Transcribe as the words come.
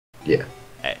Yeah.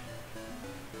 Hey.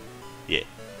 Yeah.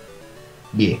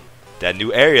 Yeah. That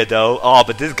new area, though. Oh,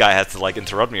 but this guy has to, like,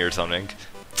 interrupt me or something.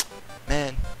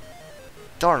 Man.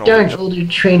 Darn older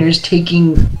trainers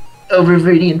taking over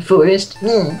Viridian Forest.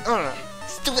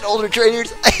 Stupid older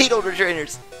trainers. I hate older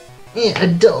trainers. Yeah,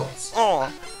 adults.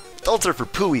 Oh, adults are for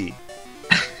pooey.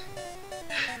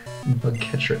 Bug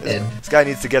catcher Ed. This guy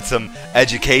needs to get some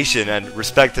education and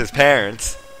respect his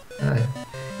parents.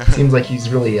 Seems like he's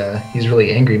really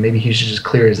angry. Maybe he should just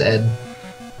clear his Ed.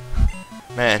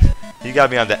 Man, you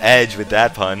got me on the edge with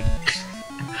that pun.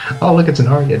 Oh, look, it's an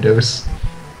Antidotes.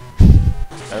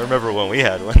 I remember when we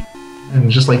had one. And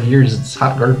just like yours, it's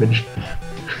hot garbage.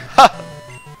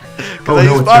 Because I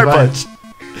use Fire Punch.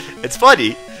 It's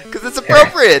funny, because it's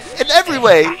appropriate in every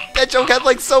way. That joke had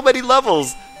like so many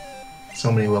levels.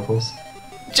 So many levels.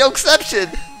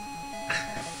 Jokeception.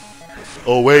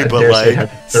 Oh wait, I but dare like say it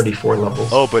had 34 levels.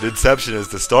 Oh, but Inception is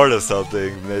the start of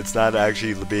something. It's not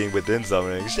actually being within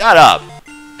something. Shut up.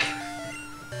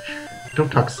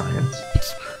 Don't talk science.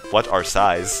 What are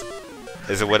size?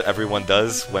 Is it what everyone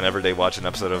does whenever they watch an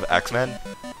episode of X-Men?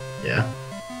 Yeah.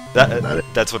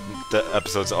 That's what the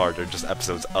episodes are. They're just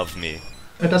episodes of me.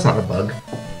 That's not a bug.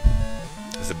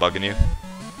 Is it bugging you?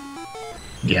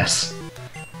 Yes.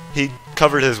 He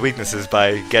covered his weaknesses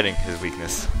by getting his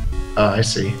weakness. Oh, I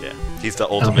see. Yeah. He's the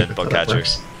ultimate bug catcher.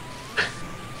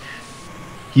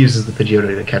 He uses the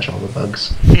Pidgeotto to catch all the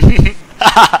bugs.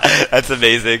 That's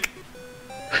amazing.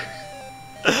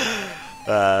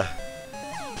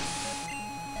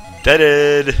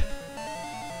 Deaded.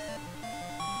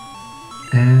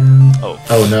 And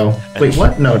oh no! Wait,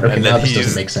 what? No, okay, now this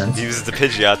doesn't make sense. He uses the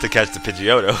Pidgeot to catch the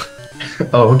Pidgeotto.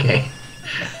 Oh, okay.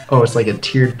 Oh, it's like a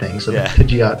tiered thing. So the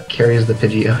Pidgeot carries the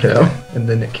Pidgeotto, and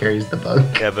then it carries the bug.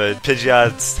 Yeah, but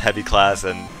Pidgeot's heavy class,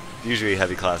 and usually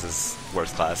heavy class is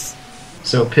worst class.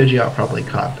 So Pidgeot probably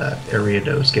caught that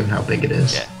Ariados, given how big it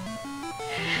is. Yeah.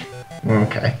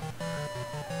 Okay.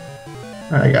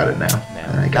 I got it now.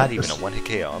 Man, not even a one-hit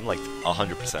KO. I'm like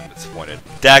 100% disappointed.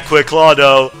 That quick claw,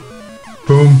 though.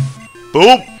 Boom.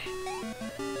 Boom.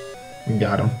 We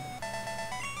got him.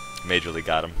 Majorly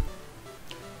got him.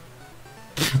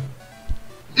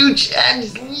 Ooch,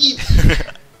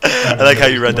 I like how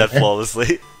you read that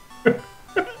flawlessly.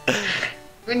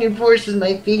 Viridian Forest is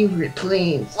my favorite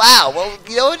place. Wow, well,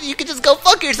 you know what? You can just go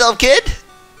fuck yourself, kid.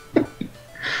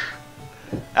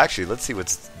 Actually, let's see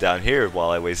what's down here while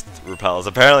I waste repels.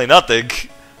 Apparently nothing.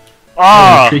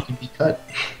 Ah! The tree can be cut.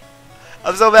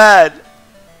 I'm so mad.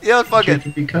 You know what? Fuck it.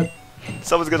 Can be cut.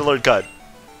 Someone's gonna learn cut.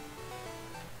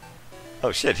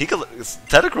 Oh shit,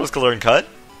 Tentacruels can learn cut?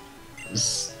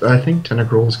 I think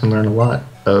Tentacruels can learn a lot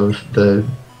of the...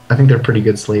 I think they're pretty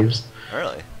good slaves.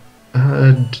 Really?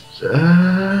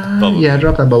 Yeah,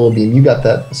 drop that bubble beam. You got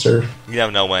that, Surf. You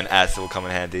never know when acid will come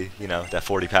in handy. You know, that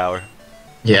 40 power.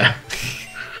 Yeah.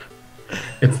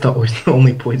 It's the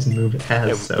only poison move it has,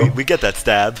 yeah, so... We get that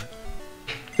stab.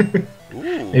 Ooh.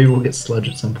 Maybe we'll get Sludge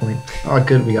at some point. Oh,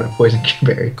 good, we got a Poison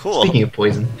Berry. Cool. Speaking of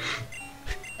poison.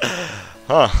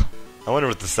 Huh. I wonder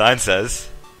what the sign says.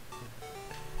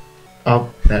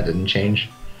 Oh, that didn't change.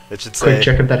 It should say... Quick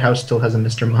check if that house still has a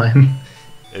Mr. Mime.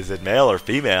 Is it male or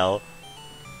female?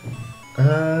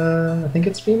 I think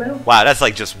it's female. Wow, that's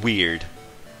like just weird.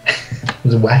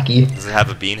 It's wacky. Does it have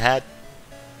a bean hat?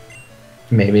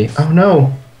 Maybe. Oh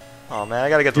no! Oh man, I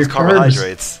gotta get those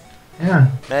carbohydrates.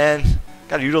 Yeah. Man,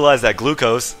 gotta utilize that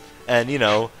glucose and, you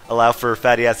know, allow for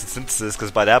fatty acid synthesis, because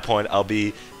by that point I'll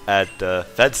be at the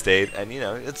fed state, and, you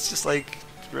know, it's just like,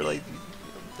 really,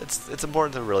 it's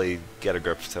important to really get a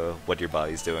grip to what your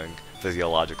body's doing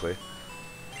physiologically.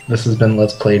 This has been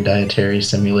Let's Play Dietary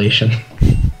Simulation.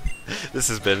 This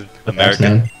has been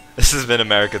America. This has been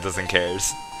America Doesn't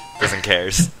Cares. Doesn't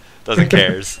cares. Doesn't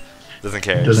cares. Doesn't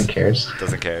cares. Doesn't cares.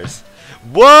 Doesn't cares.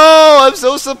 Whoa! I'm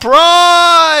so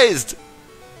surprised!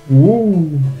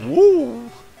 Woo! Woo!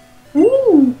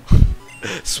 Woo!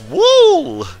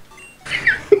 Swool!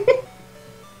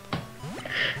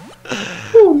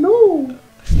 Oh no!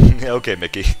 Okay,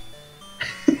 Mickey.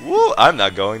 Woo! I'm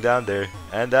not going down there.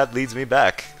 And that leads me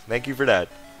back. Thank you for that.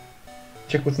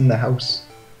 Check what's in the house.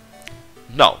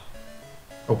 No.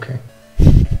 Okay.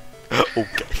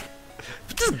 Okay.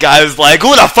 But this guy was like,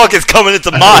 who the fuck is coming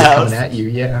into my house? Coming at you,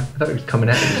 yeah. I thought he was coming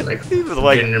at you. Like, he was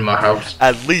like, getting in my house.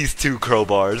 At least 2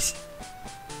 crowbars.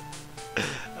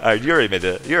 Alright, you already made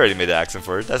the accent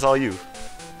for it. That's all you.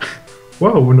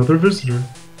 Wow, another visitor.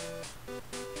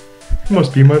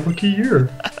 Must be my lucky year.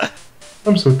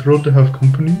 I'm so thrilled to have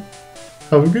company.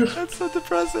 Have a gift. That's so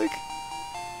depressing.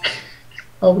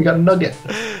 Oh, we got a nugget.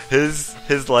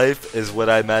 His life is what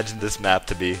I imagined this map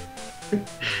to be.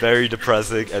 Very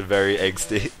depressing and very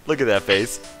angsty. Look at that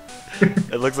face.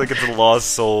 It looks like it's a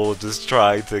lost soul just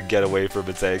trying to get away from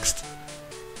its angst.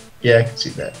 Yeah, I can see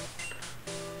that.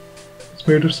 It's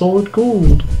made of solid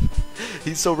gold.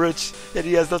 He's so rich, and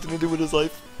he has nothing to do with his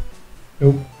life.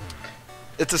 Nope.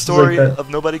 It's a story of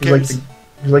nobody cares.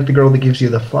 He's like the girl that gives you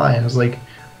the fly, and it's like,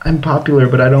 I'm popular,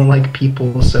 but I don't like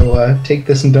people, so take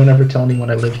this and don't ever tell anyone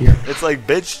I live here. It's like,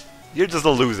 bitch, you're just a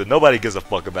loser. Nobody gives a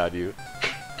fuck about you.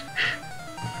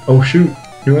 Oh shoot,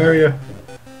 new area.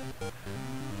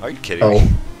 Are you kidding me?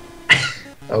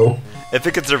 Oh. If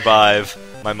it could survive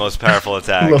my most powerful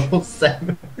attack. Level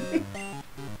 7.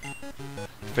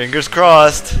 Fingers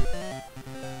crossed.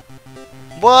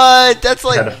 What? That's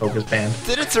like... Had a focus band.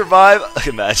 Did it survive?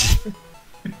 Imagine.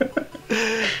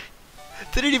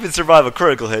 Didn't even survive a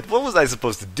critical hit. What was I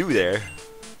supposed to do there?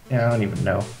 Yeah, I don't even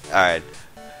know. Alright.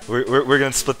 We're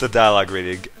gonna split the dialogue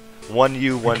rating. One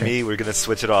you, one me. We're gonna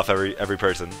switch it off every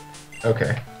person.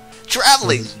 Okay.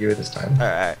 Traveling! This is you this time.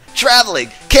 Alright.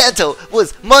 Traveling! Kanto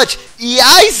was much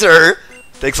easier!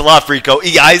 Thanks a lot, Freako.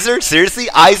 Easier? Seriously?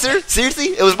 Easier? Seriously?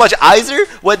 It was much easier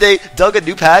when they dug a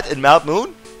new path in Mount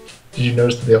Moon? Did you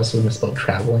notice that they also misspelled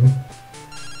traveling?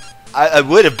 I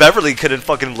would if Beverly couldn't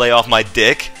fucking lay off my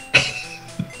dick.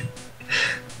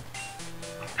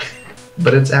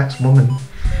 But it's Axe Woman.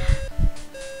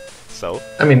 So?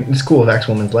 I mean, it's cool if Axe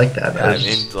Woman's like that. I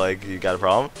mean, like, you got a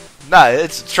problem? Nah,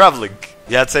 it's traveling.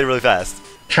 You have to say it really fast.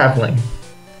 Traveling.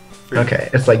 Okay,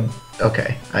 it's like,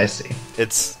 okay, I see.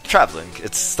 It's traveling.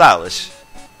 It's stylish.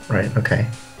 Right, okay.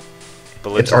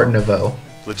 But It's Art Nouveau.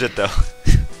 Legit, though.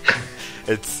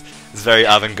 It's very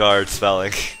avant-garde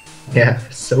spelling. Yeah,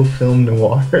 so film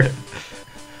noir.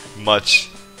 Much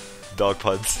dog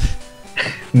puns.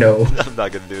 No. I'm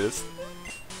not gonna do this.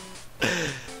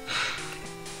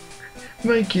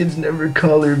 My kids never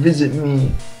call or visit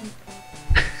me.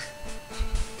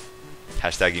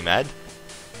 Hashtag you mad?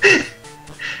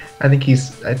 I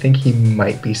think he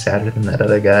might be sadder than that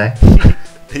other guy.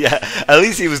 Yeah, at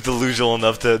least he was delusional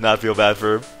enough to not feel bad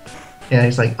for him. Yeah,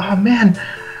 he's like, oh man,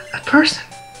 a person.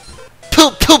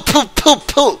 Poop, poop, poop, poop,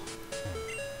 poop.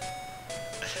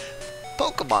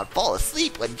 Pokemon fall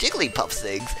asleep when Jigglypuff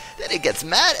sings, then it gets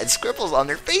mad and scribbles on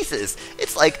their faces.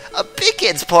 It's like a big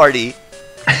kid's party.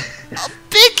 A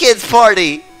big kid's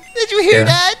party! Did you hear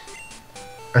that?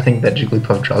 I think that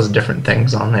Jigglypuff draws different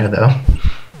things on there, though.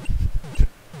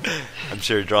 I'm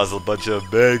sure he draws a bunch of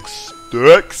big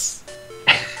sticks.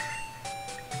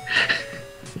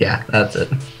 Yeah, that's it.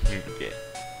 Okay.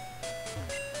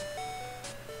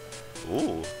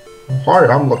 Ooh. Hi,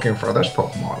 I'm looking for this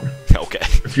Pokemon. Okay.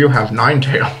 If you have 9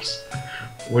 tails,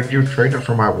 would you trade it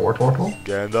for my Wartortle?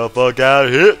 Get the fuck out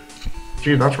of here.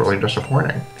 Gee, that's really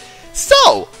disappointing.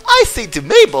 So, I say to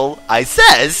Mabel, I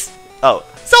says,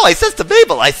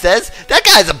 that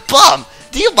guy's a bum.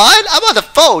 Do you mind? I'm on the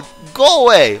phone. Go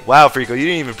away. Wow, Freako, you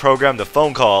didn't even program the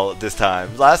phone call this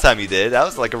time. Last time you did. That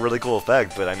was like a really cool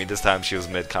effect. But I mean, this time she was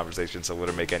mid-conversation, so it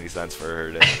wouldn't make any sense for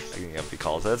her to be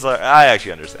called. So it's like, I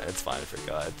actually understand. It's fine,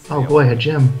 Freako. Oh boy, a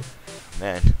gym.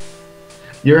 Man.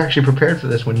 You're actually prepared for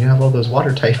this when you have all those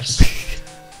water types.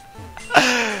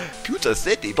 Puta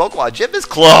City, Pokemon Gym is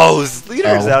closed.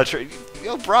 Leader's out.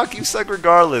 Yo, Brock, you suck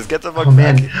regardless. Get the fuck back. Oh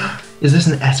man, is this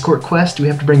an escort quest? Do we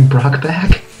have to bring Brock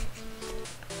back?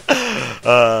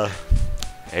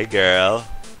 Hey girl.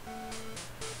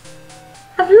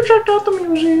 Have you checked out the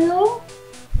museum?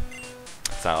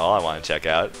 That's not all I want to check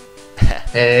out.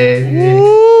 Hey.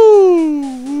 Woo!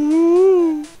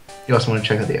 You also want to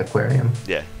check out the aquarium.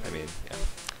 Yeah, I mean, yeah.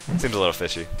 Seems a little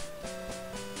fishy.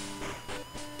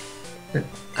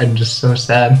 I'm just so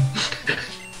sad.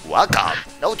 Welcome.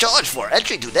 No charge for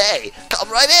entry today. Come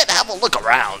right in, have a look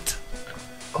around.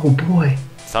 Oh boy.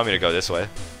 It's telling me to go this way.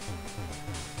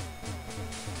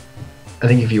 I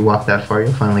think if you walk that far,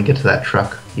 you'll finally get to that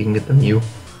truck. You can get the Mew.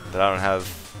 But I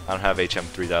don't have HM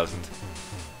 3000.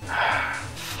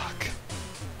 Fuck.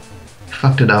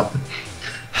 Fucked it up.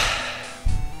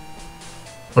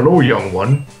 Hello, young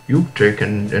one. You've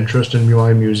taken interest in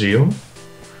my museum?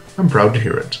 I'm proud to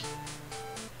hear it.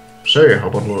 Say, how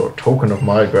about a little token of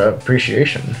my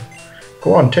appreciation?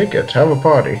 Go on, take it. Have a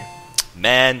party.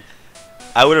 Man,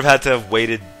 I would have had to have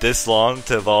waited this long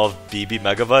to evolve BB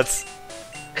Megabutts.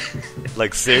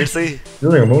 Like, seriously?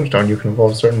 Using a Moonstone, you can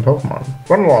evolve certain Pokemon.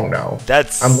 Run along now.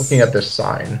 I'm looking at this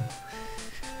sign.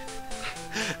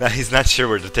 Now he's not sure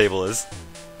where the table is.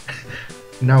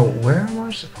 Now, where am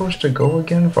I supposed to go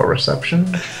again for reception?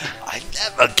 I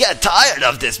never get tired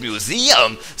of this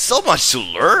museum. So much to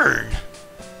learn.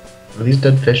 Are these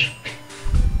dead fish?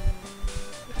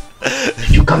 Did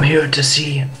you come here to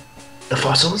see the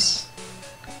fossils?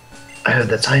 I heard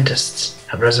that scientists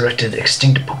have resurrected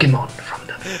extinct Pokemon from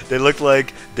them. They look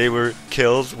like they were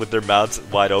killed with their mouths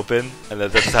wide open, and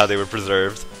that's how they were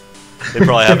preserved. They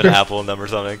probably have an apple in them or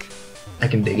something. I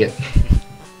can dig it.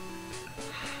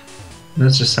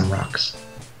 That's just some rocks.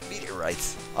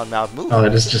 Meteorites on Mount Moon. Oh,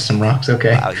 that is just some rocks,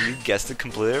 okay. Wow, you guessed it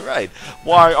completely right.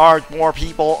 Why aren't more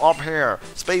people up here?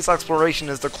 Space exploration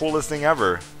is the coolest thing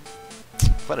ever.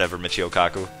 Whatever, Michio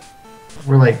Kaku.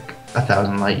 We're like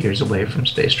 1,000 light years away from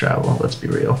space travel, let's be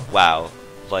real. Wow,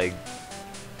 like,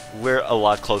 we're a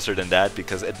lot closer than that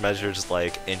because it measures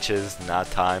like inches, not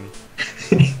time.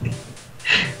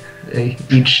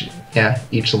 Each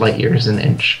light year is an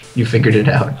inch. You figured it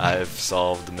out. I've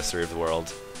solved the mystery of the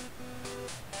world.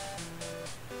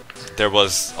 There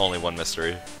was only one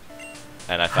mystery,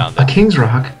 and I found A it. King's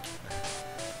Rock.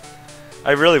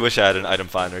 I really wish I had an item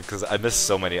finder because I missed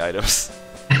so many items.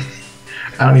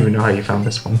 I don't even know how you found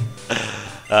this one.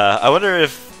 I wonder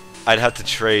if I'd have to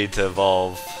trade to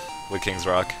evolve with King's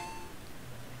Rock.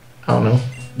 I don't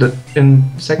know. In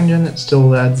second gen, it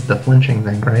still adds the flinching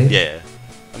thing, right? Yeah,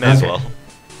 I may as well.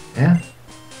 Yeah.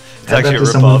 It's actually a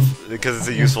ripoff because it's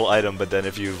a useful item, but then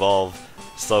if you evolve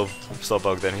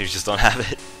Slowpoke, then you just don't have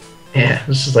it. Yeah,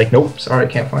 it's just like, nope, sorry, I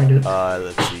can't find it.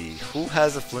 Let's see. Who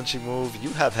has a flinching move? You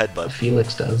have Headbutt.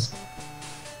 Felix does.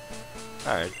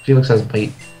 Alright. Felix has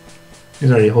bite.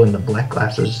 He's already holding the black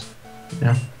glasses.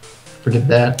 Yeah. Forget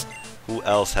that. Who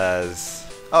else has...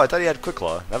 Oh, I thought he had Quick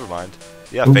Claw. Never mind.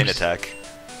 Yeah, Oops. Feint Attack.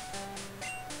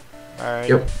 Alright.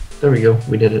 Yep. There we go.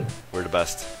 We did it. We're the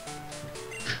best.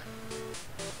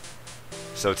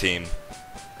 So, team.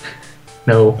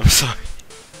 No. I'm sorry.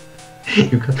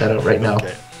 You cut that out right now.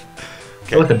 Okay.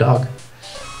 You're like a dog.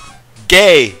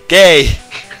 Gay! Gay!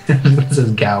 This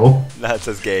is Gao. No, it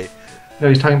says gay. No,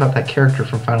 he's talking about that character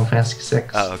from Final Fantasy VI.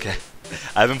 Oh, okay.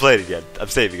 I haven't played it yet. I'm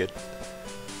saving it.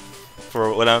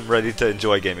 For when I'm ready to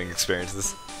enjoy gaming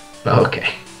experiences.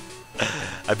 Okay.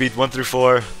 I beat 1 through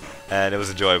 4, and it was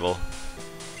enjoyable.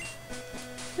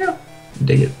 Yeah.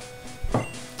 Dig it.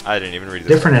 I didn't even read this.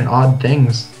 Different and odd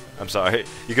things. I'm sorry.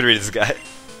 You can read this guy.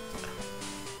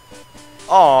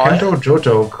 Aww. Kanto,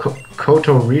 Johto,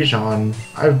 Koto, Region.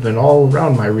 I've been all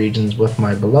around my regions with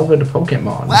my beloved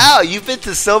Pokemon. Wow, you've been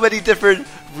to so many different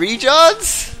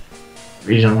regions?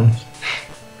 Region.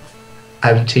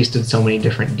 I've tasted so many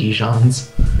different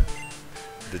Dijons.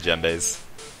 The djembes.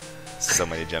 So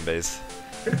many djembes.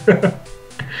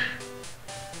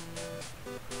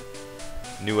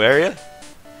 New area?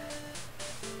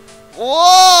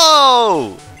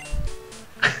 Whoa!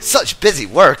 Such busy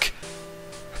work.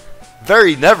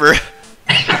 Very never.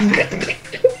 I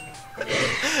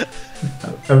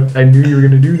knew you were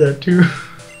gonna do that too.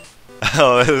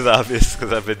 Oh, it was obvious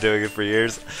because I've been doing it for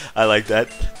years. I like that.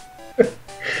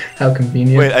 How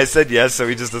convenient. Wait, I said yes, so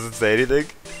he just doesn't say anything?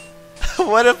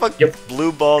 What a fucking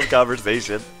blue balls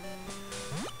conversation.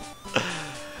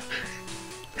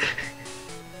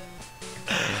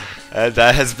 And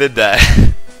that has been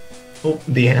that. Oh,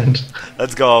 the end.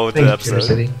 Let's go on with the episode.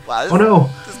 City. Wow, Oh no!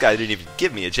 This guy didn't even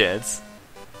give me a chance.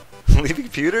 Leave the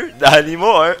computer? Not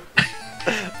anymore.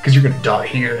 Because you're gonna die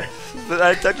here. But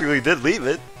I technically did leave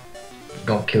it. I'm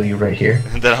gonna kill you right here.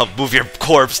 And then I'll move your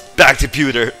corpse back to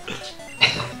computer.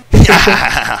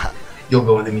 You'll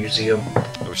go to the museum.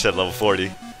 Oh shit, level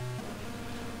 40.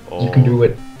 Oh. You can do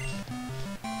it.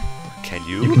 Can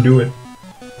you? You can do it.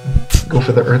 Go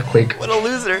for the earthquake. What a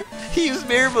loser. He used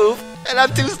mirror move, and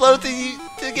I'm too slow to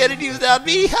get it used on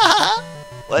me.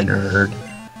 What? Nerd.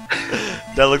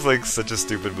 That looks like such a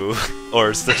stupid move.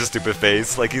 Or such a stupid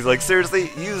face. Like he's like,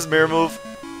 seriously, use mirror move?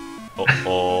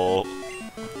 Oh.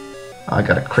 I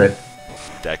got a crit.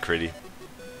 That critty.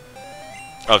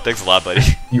 Oh, thanks a lot, buddy.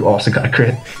 You also got a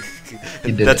crit.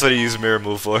 You did That's it. what he used mirror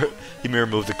move for. He mirror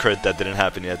moved the crit that didn't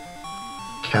happen yet.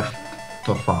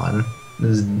 Kefafon.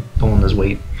 This is pulling his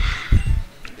weight.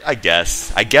 I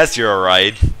guess you're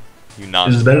alright. You This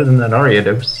non. is better than that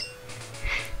Ariados.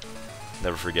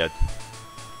 Never forget.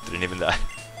 Didn't even die.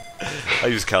 I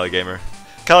use Caligamer.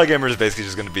 Caligamer is basically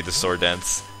just going to be the sword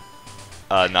dance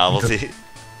novelty.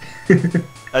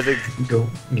 I think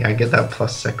Yeah, I get that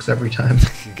 +6 every time.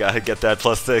 you gotta get that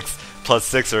 +6.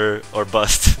 +6 or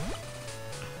bust.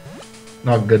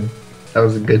 Not good. That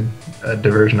was a good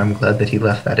diversion. I'm glad that he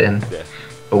left that in. Yeah.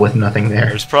 But with nothing there.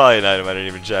 There's probably an item I didn't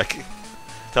even check.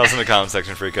 Tell us in the comment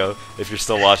section, Freako, if you're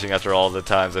still watching after all the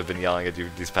times I've been yelling at you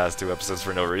these past 2 episodes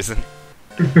for no reason.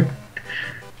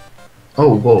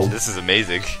 Oh, whoa. This is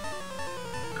amazing.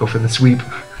 Go for the sweep.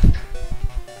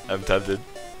 I'm tempted.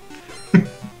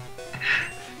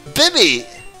 Bibby!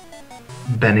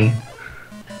 Benny.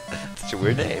 Such a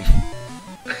weird name.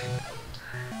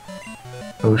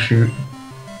 Oh, shoot.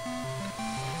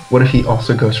 What if he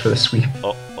also goes for the sweep?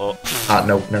 Oh. Ah,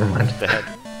 no, never mind.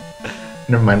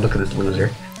 Never mind, look at this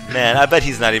loser. Man, I bet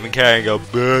he's not even carrying a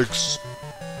big stick.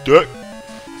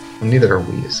 Well, neither are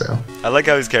we, so. I like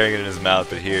how he's carrying it in his mouth,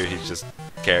 but here he's just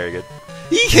carrying it.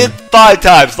 He hit 5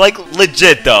 times, like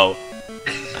legit though.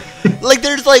 Like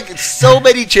there's like so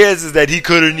many chances that he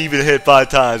couldn't even hit 5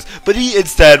 times, but he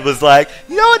instead was like,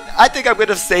 you know what? I think I'm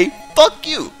gonna say fuck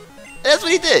you. And that's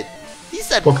what he did. He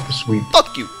said Fuck the sweep.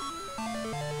 fuck you.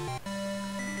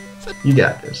 You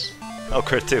got this. Oh,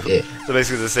 crit too. Yeah. So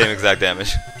basically the same exact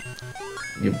damage.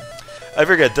 You. I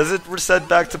forget, does it reset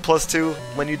back to +2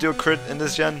 when you do a crit in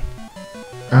this gen?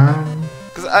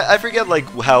 Because I forget like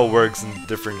how it works in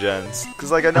different gens.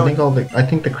 Because like I know. I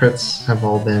think the crits have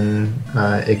all been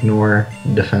ignore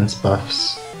defense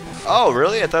buffs. Oh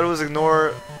really? I thought it was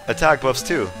ignore attack buffs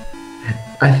too.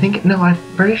 I'm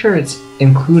pretty sure it's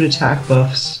include attack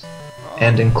buffs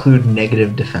and include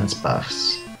negative defense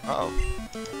buffs. Oh.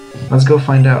 Let's go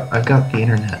find out. I've got the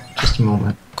internet. Just a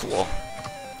moment. Cool.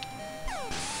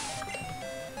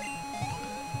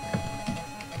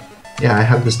 Yeah, I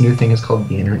have this new thing. It's called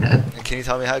the internet. Can you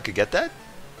tell me how I could get that?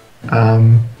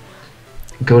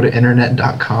 Go to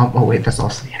internet.com. Oh wait, that's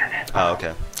also the internet. Oh,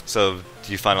 okay. So,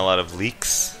 do you find a lot of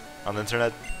leaks on the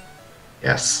internet?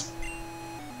 Yes.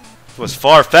 It was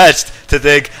far-fetched to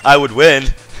think I would win.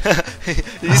 Did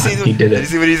you see? He did it. Did you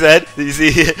see what he said? Did you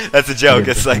see? That's a joke.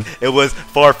 It's like it was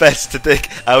far-fetched to think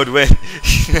I would win.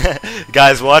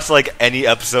 Guys, watch like any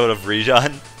episode of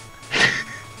Rejon.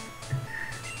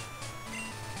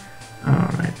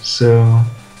 Alright, so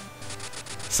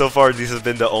far these have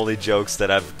been the only jokes that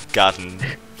I've gotten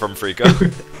from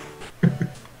Freako.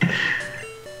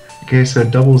 okay, so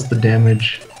it doubles the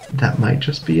damage. That might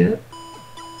just be it.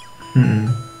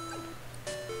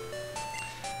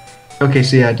 Okay,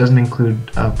 so yeah, it doesn't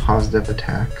include positive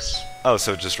attacks. Oh,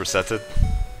 so it just resets it?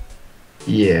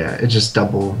 Yeah, it just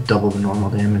double the normal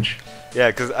damage.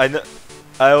 Yeah, because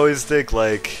I always think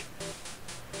like,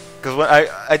 because when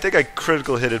I think I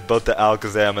critical hitted both the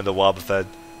Alakazam and the Wobbuffet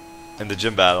in the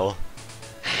gym battle,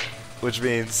 which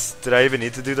means did I even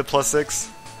need to do the +6?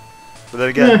 But then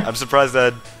again, I'm surprised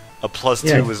that a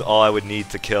 +2 was all I would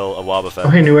need to kill a Wobbuffet. Oh,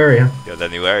 hey, new area. Yeah,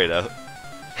 that new area though.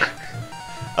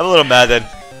 I'm a little mad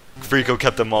that Freako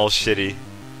kept them all shitty.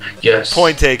 Yes.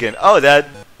 Point taken. Oh, that,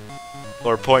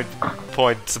 or point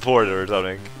supported or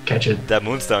something. Catch it. That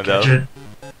Moonstone Catch though. it.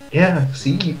 Yeah,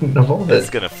 see, you can evolve It's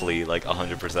it. gonna flee like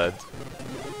 100%.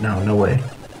 No way.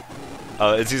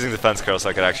 It's using Defense Curl so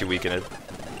I could actually weaken it.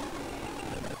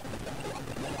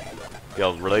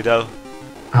 Yo, really though?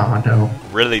 Oh no.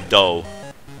 Really though?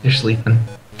 You're sleeping.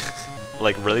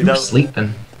 Like really You're though?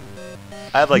 sleeping.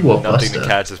 I have like You a nothing to buster.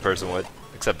 catch this person with,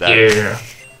 except that.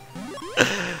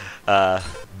 Yeah.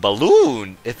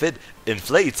 Balloon. If it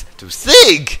inflates to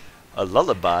sing a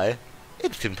lullaby,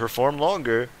 it can perform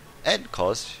longer and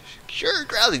cause sure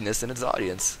drowsiness in its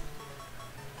audience.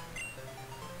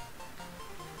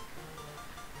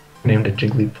 Named it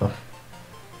Jigglypuff.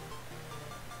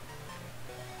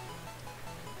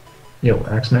 Yo,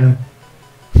 Axeman.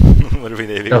 What are we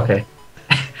naming? Okay.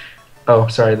 Oh,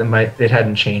 sorry. It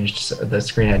hadn't changed. So the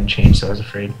screen hadn't changed, so I was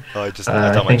afraid. Oh, I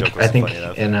thought my joke was funny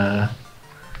enough.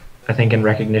 I think in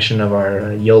recognition of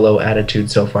our YOLO attitude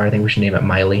so far, I think we should name it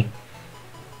Miley.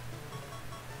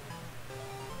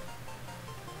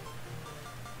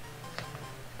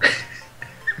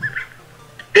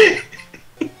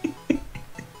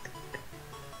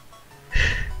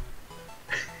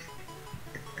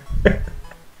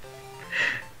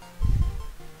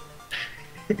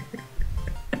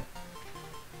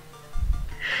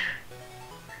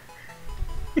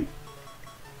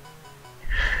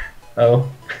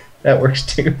 Oh, that works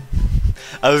too.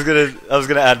 I was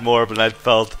gonna add more, but I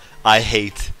felt I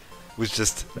hate was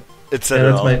just it said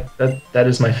it all. That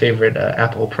is my favorite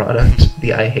Apple product.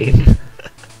 The I hate. It's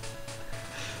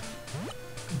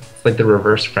like the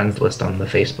reverse friends list on the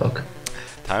Facebook.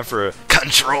 Time for a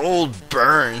controlled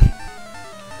burn.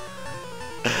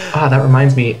 Ah, that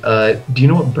reminds me. Do you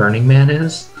know what Burning Man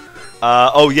is?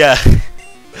 Oh yeah.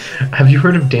 Have you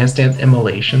heard of Dance Dance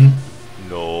Immolation?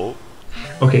 No.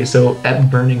 Okay, so at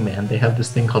Burning Man, they have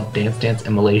this thing called Dance Dance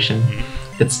Immolation.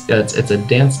 It's a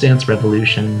Dance Dance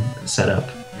Revolution setup,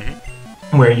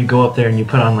 where you go up there and you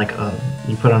put on like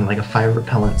a fire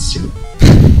repellent suit.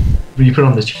 But you put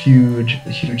on this huge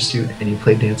suit and you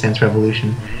play Dance Dance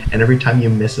Revolution, and every time you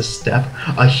miss a step,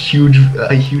 a huge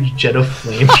jet of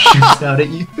flame shoots out at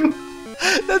you.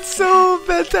 That's so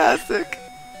fantastic.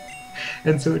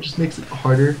 And so it just makes it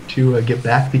harder to get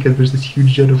back because there's this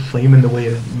huge jet of flame in the way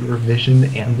of your vision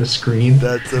and the screen.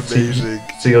 That's amazing.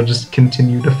 So you'll just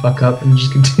continue to fuck up and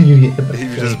just continue to get the He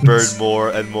just burned more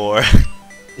and more.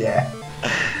 Yeah.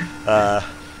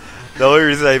 The only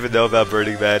reason I even know about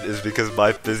Burning Man is because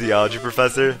my physiology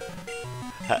professor,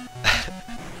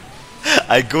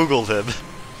 I googled him,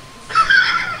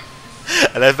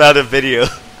 and I found a video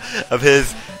of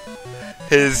his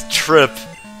trip.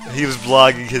 He was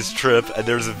vlogging his trip, and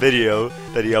there was a video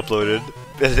that he uploaded,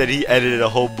 and then he edited a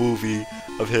whole movie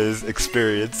of his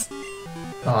experience.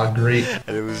 Oh, great.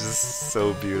 And it was just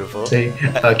so beautiful. Say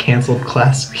a canceled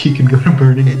class so he can go to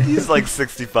Burning Man. He's like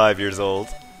 65 years old.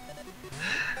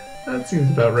 That seems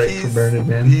about right for Burning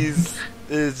Man. It's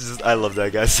just, I love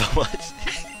that guy so much.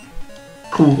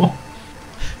 Cool.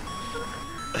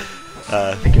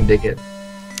 I can dig it.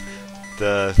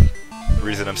 The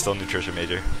reason I'm still a nutrition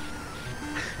major.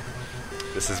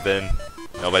 This has been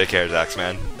Nobody Cares,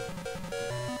 Axeman.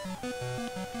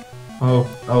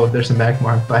 Oh, there's a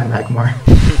Magmar. Bye, Magmar.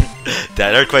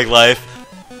 That Earthquake life.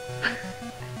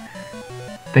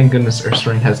 Thank goodness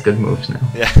Earthspring has good moves now.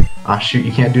 Yeah. Ah, shoot,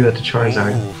 you can't do that to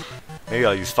Charizard. Ooh. Maybe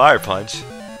I'll use Fire Punch.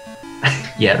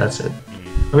 Yeah, that's it.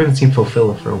 We haven't seen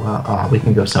Fulfilla for a while. Ah, we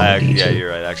can go summon D2. Yeah, you're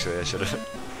right, actually, I should have.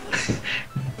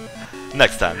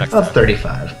 Next time. That's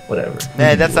 35, whatever.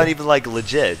 Man, that's not even, like,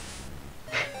 legit.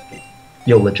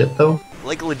 Yo, legit, though?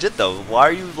 Like, legit, though. Why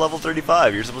are you level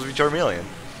 35? You're supposed to be Charmeleon.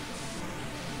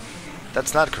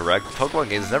 That's not correct. Pokemon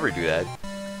games never do that.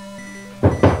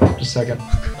 Just a second.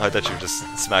 Oh, I thought you were just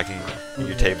smacking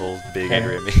your table, being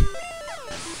angry at me.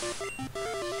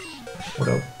 What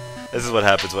up? This is what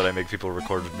happens when I make people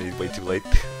record with me way too late.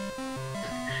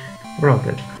 We're all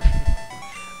good.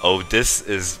 Oh, this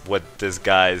is what this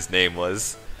guy's name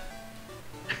was.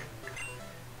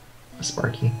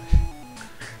 Sparky.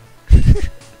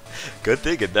 Good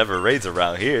thing it never rains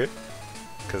around here.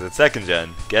 Because it's second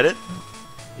gen. Get it?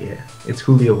 Yeah, it's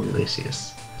Julio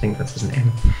Iglesias. I think that's his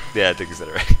name. Yeah, I think you said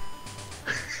it right.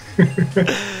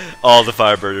 All the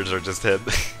Firebirders are just him.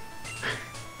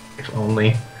 If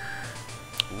only.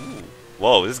 Ooh.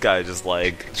 Whoa, this guy just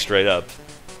like straight up.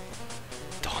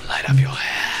 Don't light up your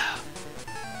hair.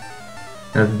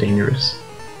 That's dangerous.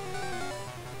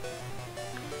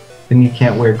 Then you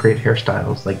can't wear great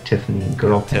hairstyles like Tiffany and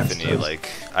Girl Pants. Tiffany, like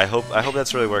I hope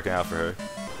that's really working out for her.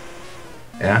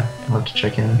 Yeah, I'll have to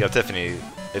check in. Yo, Tiffany,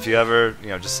 if you ever,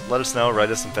 just let us know, write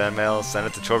us some fan mail, send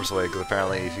it to ChorpsAway, because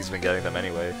apparently he's been getting them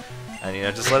anyway. And,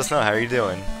 just let us know, how are you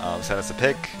doing? Send us a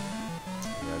pic,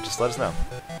 just let us know.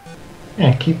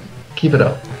 Yeah, keep it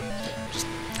up. Just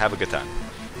have a good time.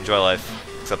 Enjoy life,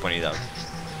 except when you don't.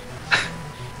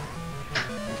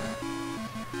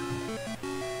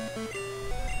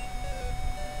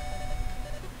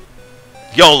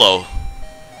 YOLO!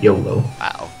 YOLO.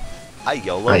 Wow. I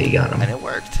YOLO, you got him. and it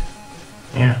worked.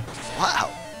 Yeah.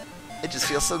 Wow. It just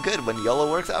feels so good when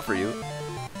YOLO works out for you.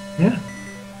 Yeah.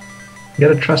 You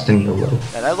gotta trust in YOLO.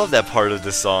 And I love that part of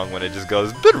this song when it just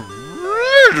goes...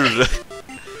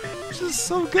 It's just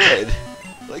so good.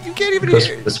 Like, you can't even hear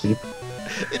it. The sweep.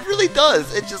 It really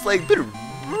does. It's just like...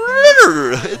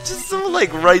 It's just so,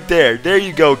 like, right there. There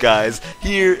you go, guys.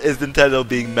 Here is Nintendo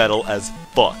being metal as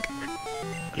fuck.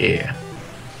 Yeah.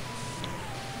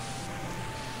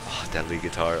 That lead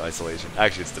guitar isolation.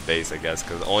 Actually, it's the bass, I guess,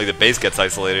 because only the bass gets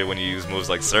isolated when you use moves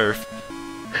like Surf.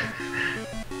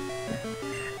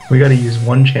 We gotta use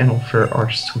one channel for our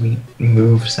sweet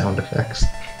move sound effects.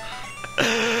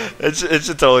 It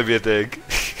should totally be a thing.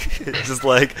 It's just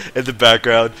like, in the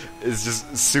background, it's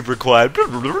just super quiet.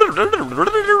 But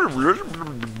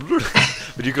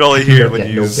you can only hear it when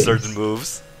you use certain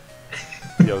moves.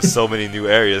 So many new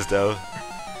areas, though.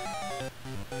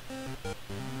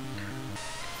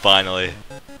 Finally.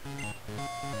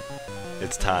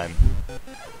 It's time.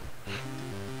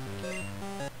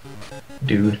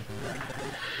 Dude.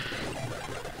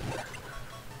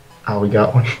 Oh, we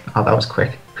got one. Oh, that was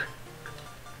quick.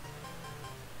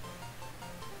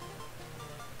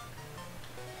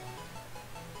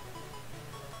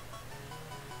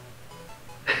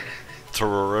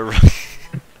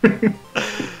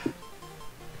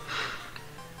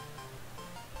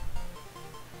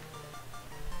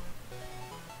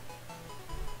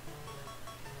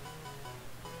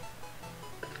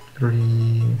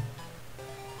 Three.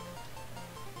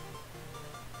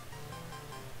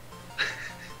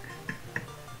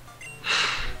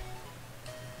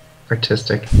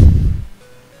 Artistic.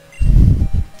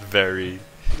 Very.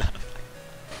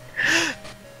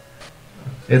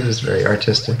 It is very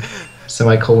artistic.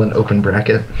 Semicolon open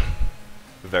bracket.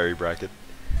 Very bracket.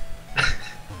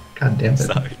 God damn it.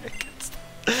 Sorry.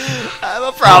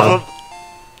 I'm a problem.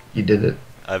 You did it.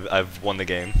 I've won the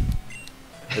game.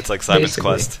 It's like Simon's Basically.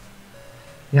 Quest.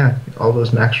 Yeah, all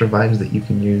those max revives that you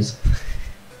can use.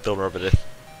 Don't rub it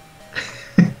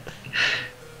in.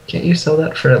 Can't you sell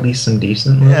that for at least some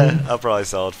decent money? Yeah, I'll probably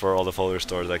sell it for all the folder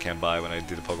stores I can buy when I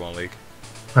do the Pokemon League.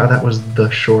 Wow, that was the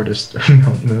shortest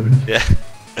Mount Moon. Yeah.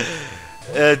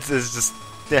 It's just,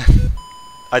 yeah.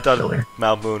 I thought Filler.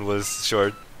 Mount Moon was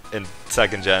short in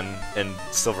 2nd gen in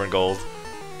Silver and Gold.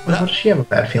 What does she have a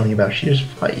bad feeling about? She just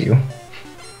fought you.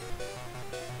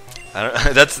 I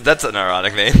don't, that's an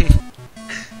ironic name.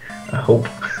 I hope.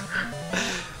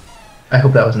 I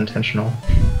hope that was intentional.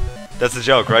 That's a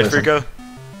joke, right, Freako?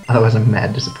 Otherwise I'm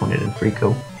mad disappointed in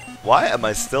Freako. Why am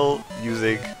I still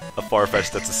using a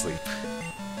Farfetch that's asleep?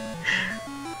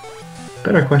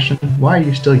 Better question, why are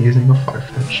you still using a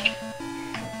Farfetch'd?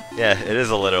 Yeah, it is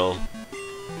a little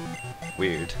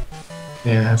weird.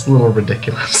 Yeah, it's a little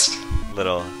ridiculous.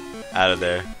 Little out of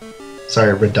there.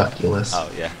 Sorry, ridiculous.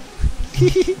 Oh, yeah.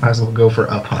 Might as well go for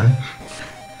up, hon.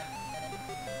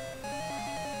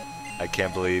 I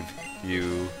can't believe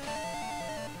you...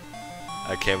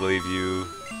 I can't believe you...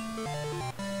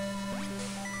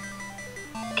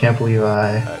 Can't believe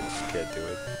I can't do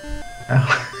it.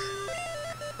 Oh.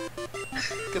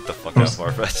 Get the fuck out,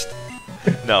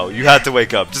 Farfetch'd. No, you have to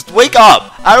wake up. Just wake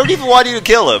up! I don't even want you to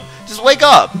kill him. Just wake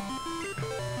up!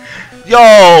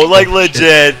 Yo, like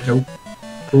legit. Nope.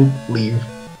 Nope, leave.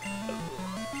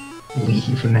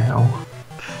 Leave now.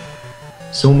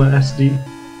 Soma SD.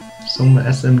 Soma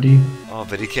SMD. Oh,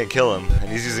 but he can't kill him, and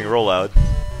he's using rollout.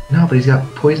 No, but he's got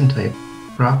poison type.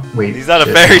 Rock. Wait. He's not a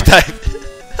shit, fairy no. type.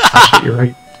 Oh, shit, you're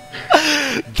right.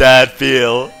 That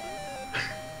feel.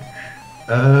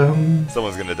 Um.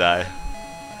 Someone's gonna die.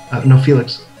 No,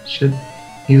 Felix. Shit.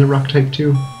 He's a rock type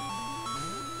too.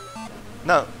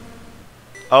 No.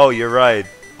 Oh, you're right.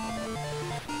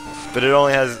 But it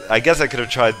only has... I guess I could have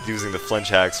tried using the flinch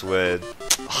hacks with...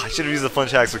 Oh, I should have used the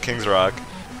flinch hacks with King's Rock.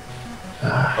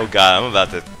 Oh god, I'm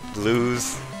about to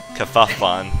lose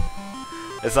Kafafan.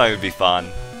 It's not gonna be fun.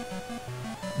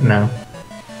 No.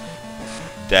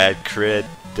 Dad crit.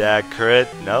 Dad crit.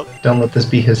 Nope. Don't let this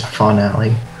be his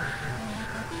finale.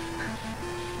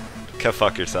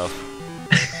 Fuck yourself.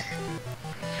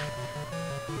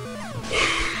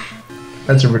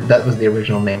 That was the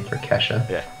original name for Kesha.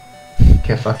 Yeah.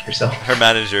 Okay, fuck yourself. Her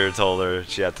manager told her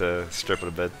she had to strip it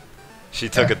a bit. She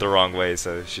took it the wrong way,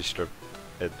 so she stripped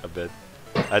it a bit.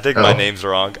 I think my name's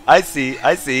wrong. I see.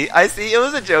 It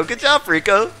was a joke. Good job,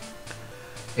 Freako.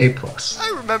 A+. I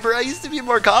remember I used to be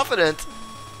more confident.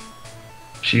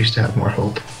 She used to have more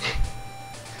hope.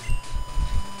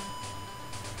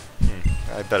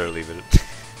 I better leave it.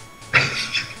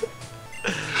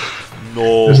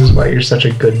 No. This is why you're such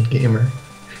a good gamer.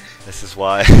 This is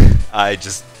why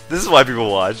this is why people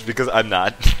watch, because I'm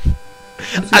not.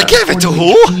 I gave it to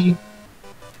who?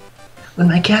 When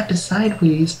my cap is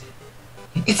sideways,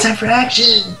 it's time for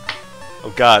action.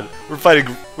 Oh god, we're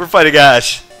fighting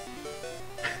Ash.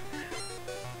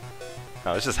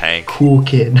 No, it's just Hank. Cool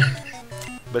kid.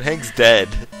 But Hank's dead.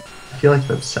 I feel like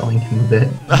that's selling him a bit.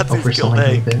 Nazis killed Overselling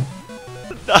him Hank. a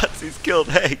bit. Nazis killed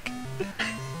Hank.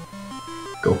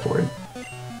 Go for it.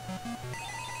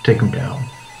 Take him down.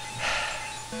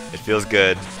 It feels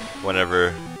good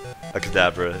whenever a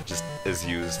Kadabra just is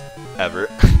used, ever.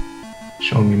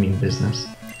 Show him you mean business.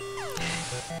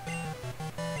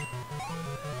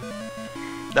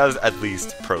 That was at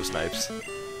least pro snipes.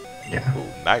 Yeah. Ooh,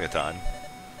 Magneton.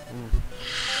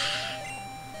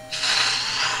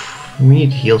 We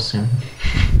need to heal soon.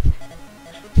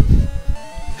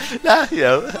 Nah, you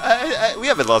know, we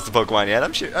haven't lost a Pokemon yet.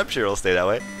 I'm sure it'll stay that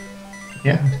way.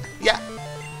 Yeah. Yeah.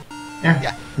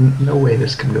 Yeah. No way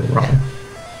this can go wrong.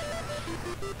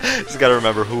 Just gotta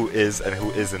remember who is and who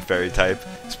isn't fairy type.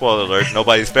 Spoiler alert,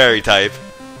 nobody's fairy type.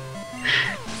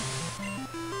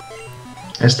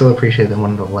 I still appreciate that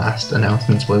one of the last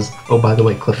announcements was, oh, by the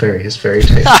way, Clefairy is fairy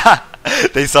type.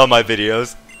 They saw my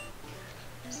videos.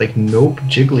 It's like, nope,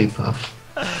 Jigglypuff.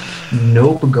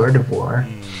 Nope, Gardevoir.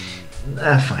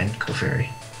 Fine, Clefairy.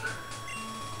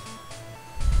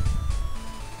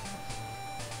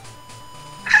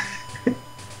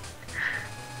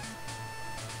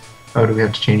 Oh, do we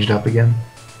have to change it up again?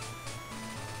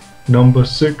 Number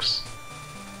 6.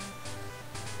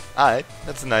 Alright,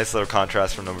 that's a nice little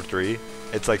contrast from number 3.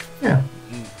 It's like, Yeah,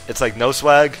 it's like no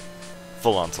swag,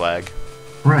 full on swag.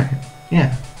 right.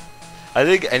 Yeah. I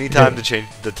think anytime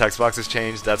the text boxes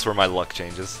change, that's where my luck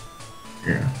changes.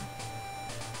 Yeah.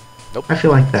 Nope. I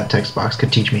feel like that text box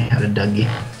could teach me how to Dougie.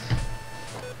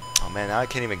 Oh man, now I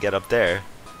can't even get up there.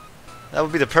 That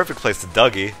would be the perfect place to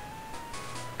Dougie.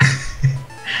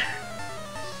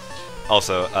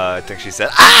 Also, I think she said,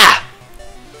 "Ah!"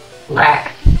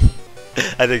 Wah.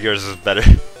 I think yours is better.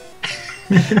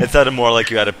 It sounded more like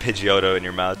you had a Pidgeotto in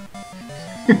your mouth.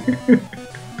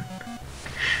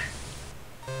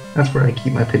 That's where I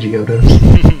keep my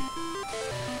Pidgeotos.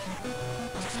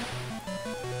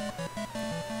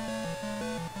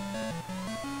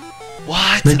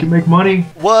 What? Make money.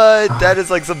 What? That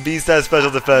is like some beast-ass special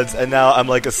defense, and now I'm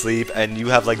like asleep, and you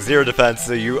have like 0 defense,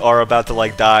 so you are about to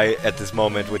like die at this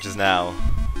moment, which is now.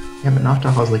 Yeah, but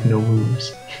Noctowl has like no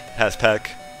moves. Has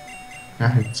Peck.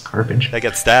 It's garbage. That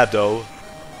gets stabbed though.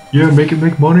 Yeah, make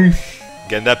money.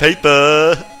 Getting that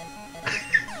paper.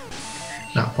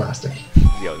 Not plastic.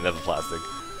 Yo, never plastic.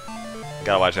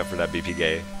 Gotta watch out for that BP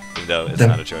gay, even though it's Them-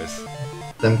 not a choice.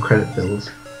 Them credit bills.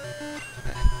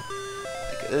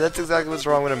 That's exactly what's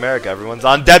wrong with America. Everyone's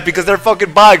on debt because they're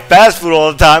fucking buying fast food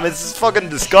all the time. It's just fucking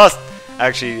disgust.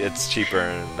 Actually, it's cheaper,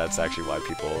 and that's actually why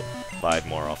people buy it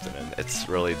more often. And it's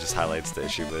really just highlights the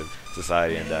issue with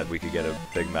society, and that we could get a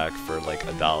Big Mac for like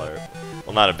 $1.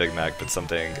 Well, not a Big Mac, but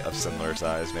something of similar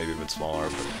size, maybe a bit smaller,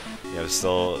 but you know,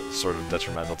 still sort of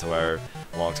detrimental to our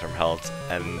long-term health.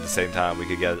 And at the same time, we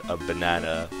could get a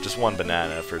banana, just one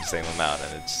banana, for the same amount,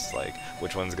 and it's like,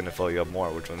 which one's gonna fill you up more?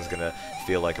 Which one's gonna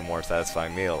feel like a more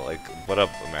satisfying meal? Like, what up,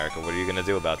 America? What are you gonna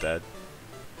do about that?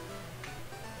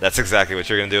 That's exactly what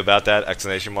you're gonna do about that!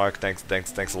 Exclamation mark!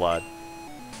 Thanks a lot.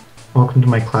 Welcome to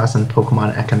my class in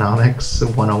Pokemon Economics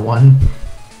 101.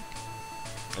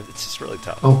 It's just really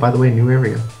tough. Oh, by the way, new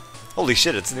area. Holy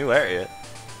shit! It's a new area.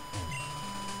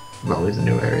 There's always a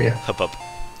new area. Hup up.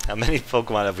 How many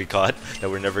Pokemon have we caught that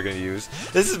we're never gonna use?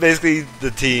 This is basically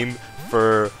the team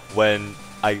for when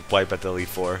I wipe at the Elite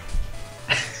Four.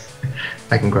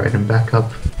 I can grind them back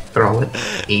up. They're all at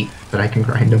 8, but I can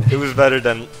grind them. It was better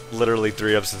than literally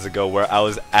 3 episodes ago, where I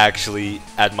was actually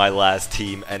at my last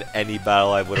team, and any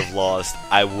battle I would have lost,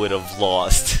 I would have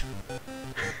lost.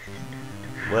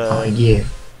 Well, Oh yeah.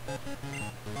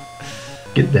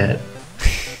 Get that.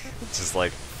 it's just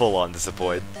like full on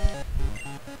disappointed.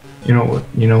 You know what?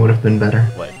 You know what would have been better?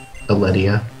 What?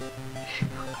 Aledia.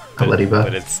 Alediba.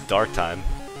 But it's dark time.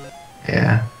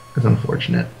 Yeah, it's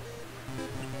unfortunate.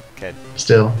 Okay.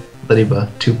 Still, Alediba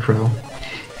 2 Pro.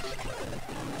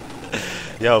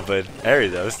 Yo, but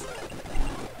Ariados.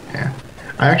 Yeah.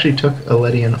 I actually took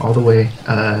Aledian all the way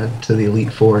to the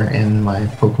Elite Four in my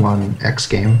Pokemon X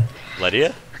game.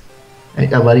 Ledia?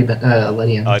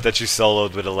 Aledian. Oh, I thought you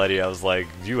soloed with a Ledia. I was like,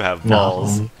 you have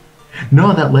balls.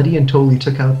 No, that Ledian totally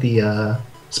took out the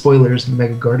spoilers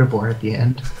Mega Gardevoir at the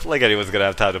end. Like anyone's gonna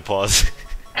have time to pause.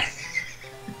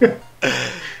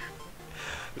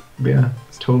 Yeah,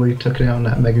 totally took down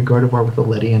that Mega Gardevoir with a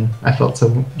Ledian. I felt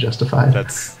so justified.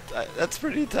 That's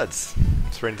pretty intense.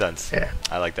 It's pretty intense. Yeah.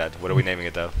 I like that. What are we naming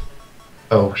it though?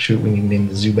 Oh shoot, we need to name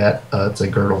the Zubat. It's a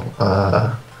girdle.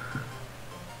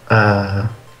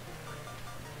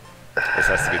 This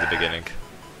has to be the beginning.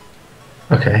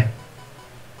 Okay.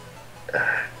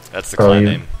 That's the clan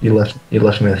name. You left me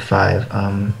with 5.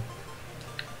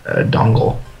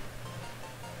 Dongle.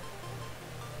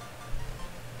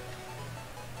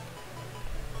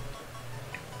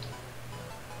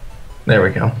 There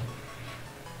we go.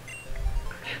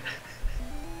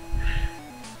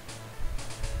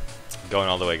 Going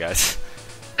all the way, guys.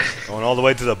 Going all the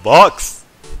way to the box.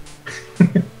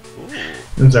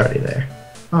 It's already there.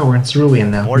 Oh, we're in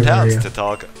Cerulean now. More New towns area. to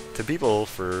talk to people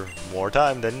for more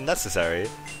time than necessary.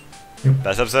 Yep.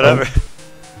 Best episode ever.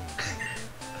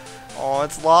 Oh,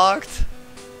 it's locked.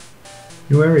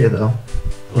 New area though.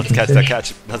 Let's catch that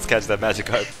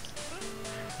Magikarp.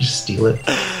 Just steal it.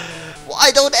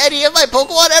 Why don't any of my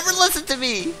Pokemon ever listen to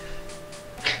me?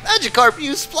 Magikarp,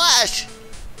 you splash.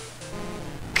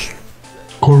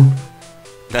 Corp.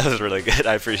 That was really good.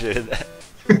 I appreciated that.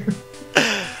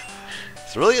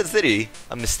 Cerulean City,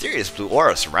 a mysterious blue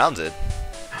aura surrounds it.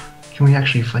 Can we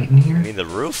actually fight in here? You mean the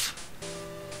roof?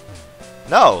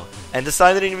 No, and the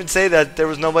sign didn't even say that there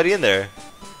was nobody in there.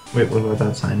 Wait, what about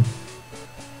that sign?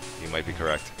 You might be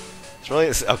correct.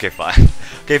 Cerulean. Okay, fine.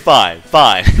 Okay, fine.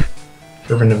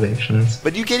 For renovations.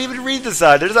 But you can't even read the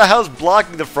sign. There's a house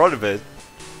blocking the front of it.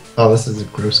 Oh, this is a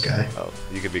gross guy. Oh,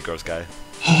 you could be gross guy.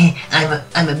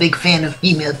 I'm a big fan of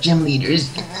female gym leaders.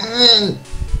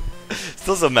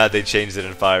 Still so mad they changed it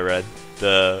in Fire Red.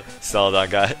 The Celadon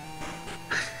guy.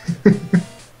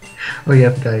 Oh yeah,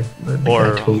 the guy.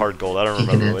 Or guy totally Hard Gold. I don't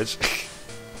peeking remember in. which.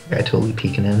 The guy totally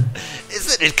peeking in.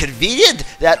 Isn't it convenient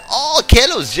that all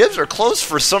Kanto's gyms are closed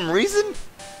for some reason?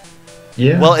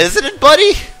 Yeah. Well, isn't it,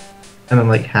 buddy? And then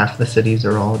like half the cities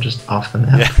are all just off the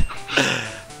map. Yeah.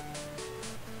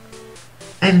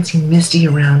 I haven't seen Misty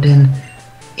around in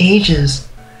ages.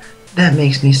 That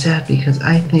makes me sad because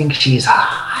I think she's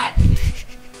hot.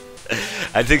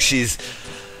 I think she's.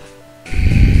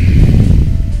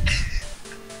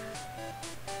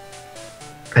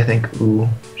 I think, ooh,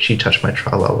 she touched my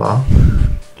tra-la-la.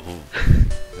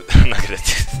 I'm not gonna do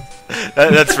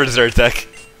that's for Zyrtec.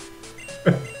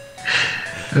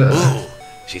 Ooh,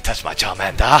 she touched my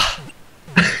Charmander.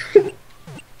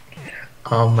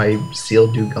 Oh, my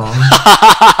seal dugong.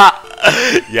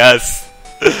 Yes.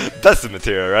 That's the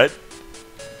material, right?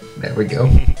 There we go.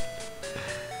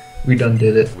 We done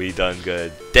did it. We done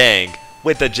good. Dang.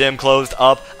 With the gym closed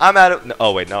up, I'm out of. No,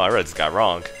 oh, wait, no, I read this guy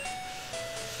wrong.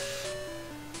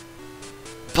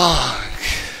 Bonk.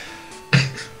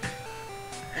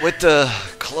 With the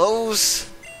clothes,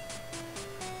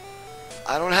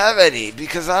 I don't have any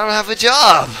because I don't have a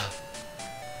job.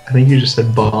 I think you just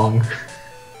said bong.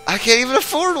 I can't even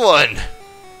afford one.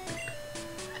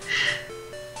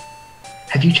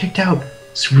 Have you checked out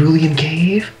Cerulean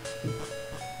Cave?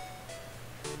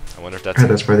 I wonder if I heard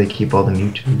that's where they keep all the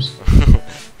Mewtwo's.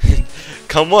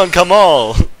 Come on, come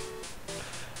on.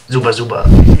 Zuba Zuba.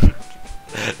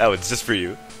 That one's just for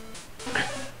you.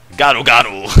 Garu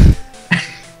Garu.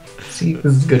 See,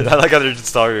 this is good. I like how they're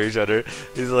just talking to each other.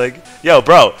 He's like, yo,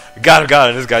 bro, Garu Garu.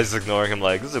 And this guy's just ignoring him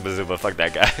like, Zuba Zuba, fuck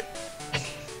that guy.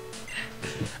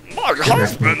 My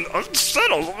husband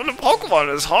unsettled when a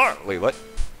Pokemon is harmed. Wait, what?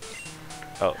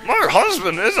 Oh. My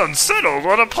husband is unsettled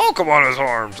when a Pokemon is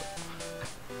harmed.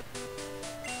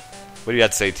 What do you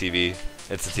have to say, TV?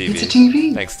 It's a TV. It's a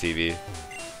TV. Thanks, TV.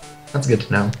 That's good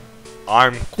to know.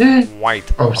 I'm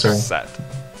quite upset.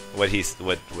 What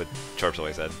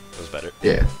ChorpsAway said was better.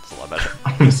 Yeah. It's a lot better.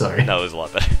 I'm sorry. No, it was a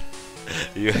lot better.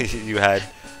 you had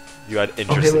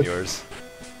interest in yours.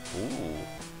 Ooh.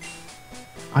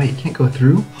 Oh, you can't go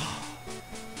through?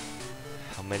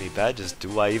 How many badges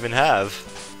do I even have?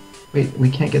 Wait, we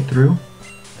can't get through?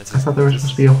 I thought there was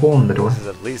supposed to be a hole in the door. This is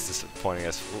at least disappointing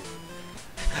us.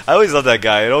 I always loved that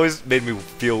guy. It always made me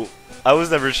feel. I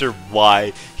was never sure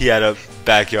why he had a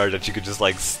backyard that you could just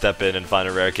like step in and find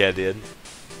a rare candy in. Okay.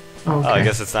 Oh, I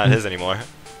guess it's not his anymore.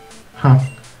 Huh.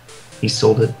 He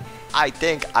sold it. I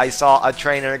think I saw a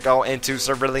trainer go into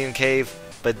Cerulean Cave,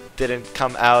 but didn't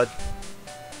come out.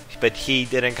 But he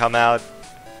didn't come out.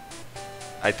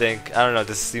 I think. I don't know.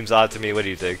 This seems odd to me. What do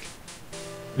you think?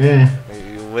 Yeah.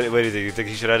 What do you think? You think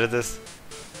he should edit this?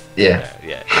 Yeah.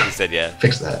 Yeah. He said yeah.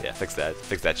 Fix that. Yeah, fix that.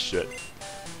 Fix that shit.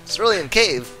 Cerulean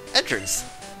Cave entrance.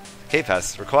 Cave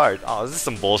pass required. Oh, is this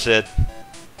some bullshit?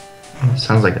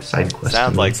 Sounds like a side quest.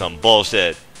 Sounds like some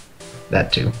bullshit.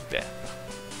 That too. Yeah.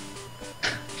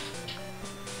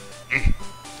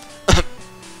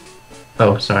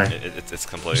 Oh, sorry. It's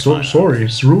completely fine. Sorry,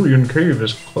 Cerulean Cave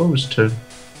is closed to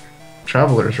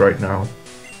travelers right now.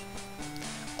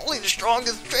 Only the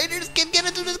strongest trainers can get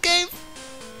into this cave.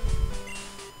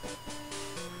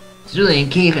 Cerulean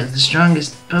Cave has the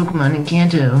strongest Pokemon in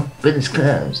Kanto, but it's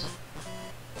closed.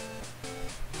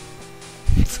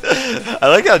 I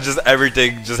like how just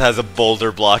everything just has a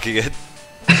boulder blocking it.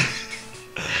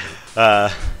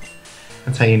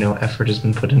 That's how you know effort has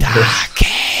been put into The this.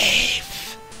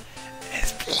 cave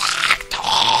is blocked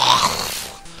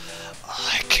off.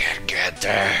 I can't get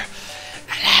there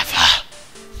and have a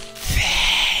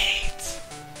fate.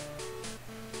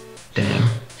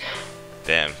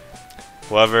 Damn.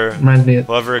 Reminds me of,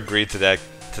 Whoever agreed to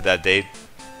that date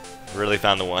really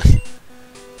found the one.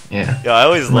 yeah. Yeah, I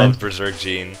always loved Berserk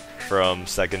Gene from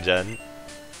 2nd Gen.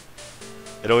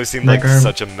 It always seemed like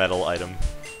such a metal item.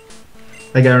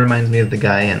 That guy reminds me of the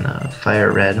guy in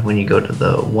Fire Red when you go to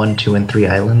the 1, 2, and 3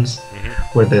 islands,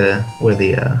 where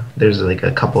there's like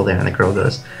a couple there, and the girl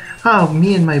goes, "Oh,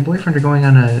 me and my boyfriend are going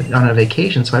on a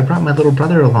vacation, so I brought my little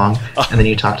brother along." And then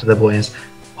you talk to the boy and says,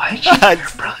 "Why did you bring your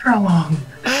brother along?"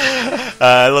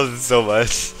 I love it so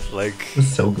much. Like, It's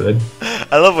so good.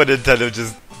 I love when Nintendo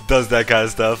just does that kind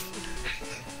of stuff.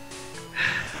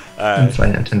 That's why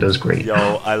Nintendo's great. Yo,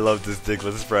 I love this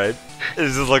Diglett sprite.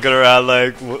 He's just looking around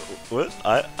like, what?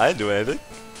 I didn't do anything.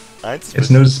 I ain't suspicious.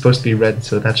 Its nose is supposed to be red,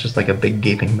 so that's just like a big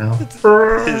gaping mouth.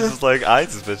 He's just like, I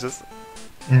ain't suspicious.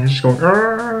 And it's just going,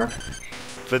 "Arr."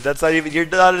 But that's not even, you're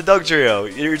not a dog trio.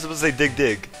 You're supposed to say dig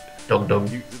dig. Dog dog.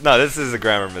 No, this is a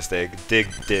grammar mistake. Dig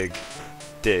dig.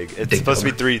 Dig. It's Dig supposed to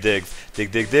be dog. 3 digs.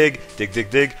 Dig dig dig. Dig dig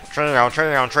dig.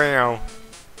 Trail.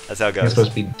 That's how it It's goes. supposed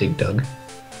to be Dig Dug.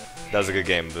 That was a good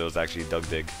game, but it was actually Doug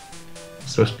Dig.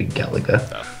 It's supposed to be Galaga.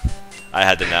 So, I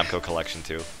had the Namco collection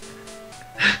too.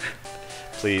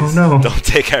 Please, Oh, no. don't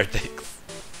take our things.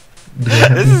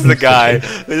 This is the guy.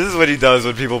 This is what he does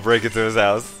when people break into his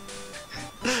house.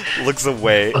 Looks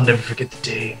away. I'll never forget the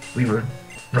day we were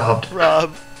robbed.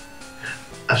 Rob.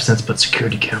 I've since put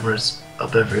security cameras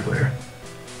up everywhere.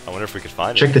 I wonder if we could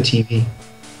find Check it. the TV.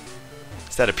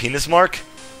 Is that a penis mark?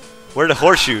 Where are the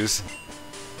horseshoes?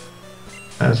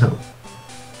 I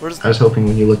was hoping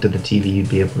when you looked at the TV you'd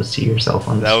be able to see yourself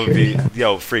on the That would security be, cam.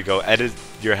 yo, Freako, edit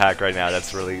your hack right now.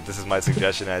 This is my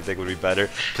suggestion. I think would be better.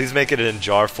 Please make it in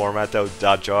jar format though,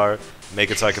 .jar.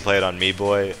 Make it so I can play it on Me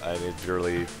Boy. I mean, it's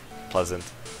really pleasant.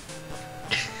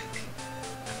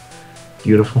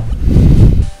 Beautiful.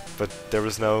 But there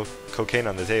was no cocaine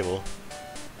on the table.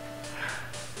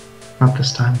 Not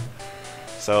this time.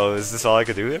 So is this all I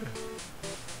could do here?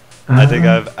 I think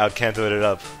I've out-Kantoed it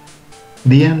up.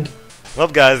 The end. Well,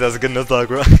 guys, that was a good Nuzlocke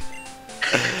run.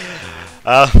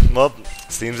 Well,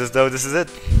 seems as though this is it.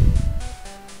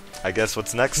 I guess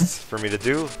what's next for me to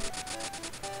do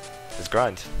is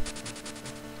grind.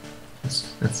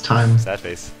 It's time. Sad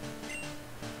face.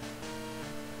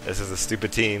 This is a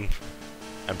stupid team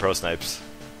and pro snipes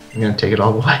I'm gonna take it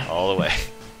all the way. all the way.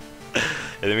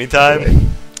 In the meantime,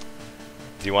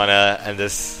 do you want to end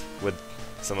this with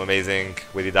some amazing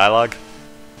witty dialogue?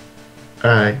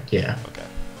 Yeah. Okay.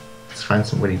 Let's find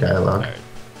some witty dialogue. Alright.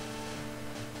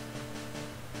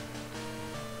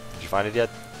 Did you find it yet?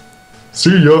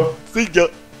 See ya! See ya!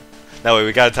 No, wait,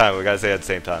 we got time. We gotta say it at the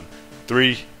same time.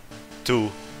 3,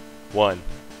 2, 1.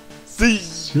 See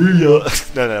ya!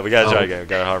 No, we gotta try Oh. again. We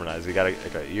gotta harmonize. We gotta.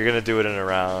 Okay, you're gonna do it in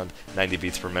around 90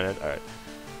 beats per minute. All right.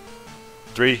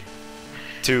 3,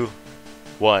 2,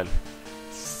 1.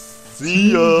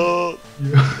 See ya.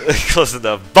 Close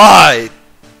enough. Bye.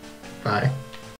 Bye.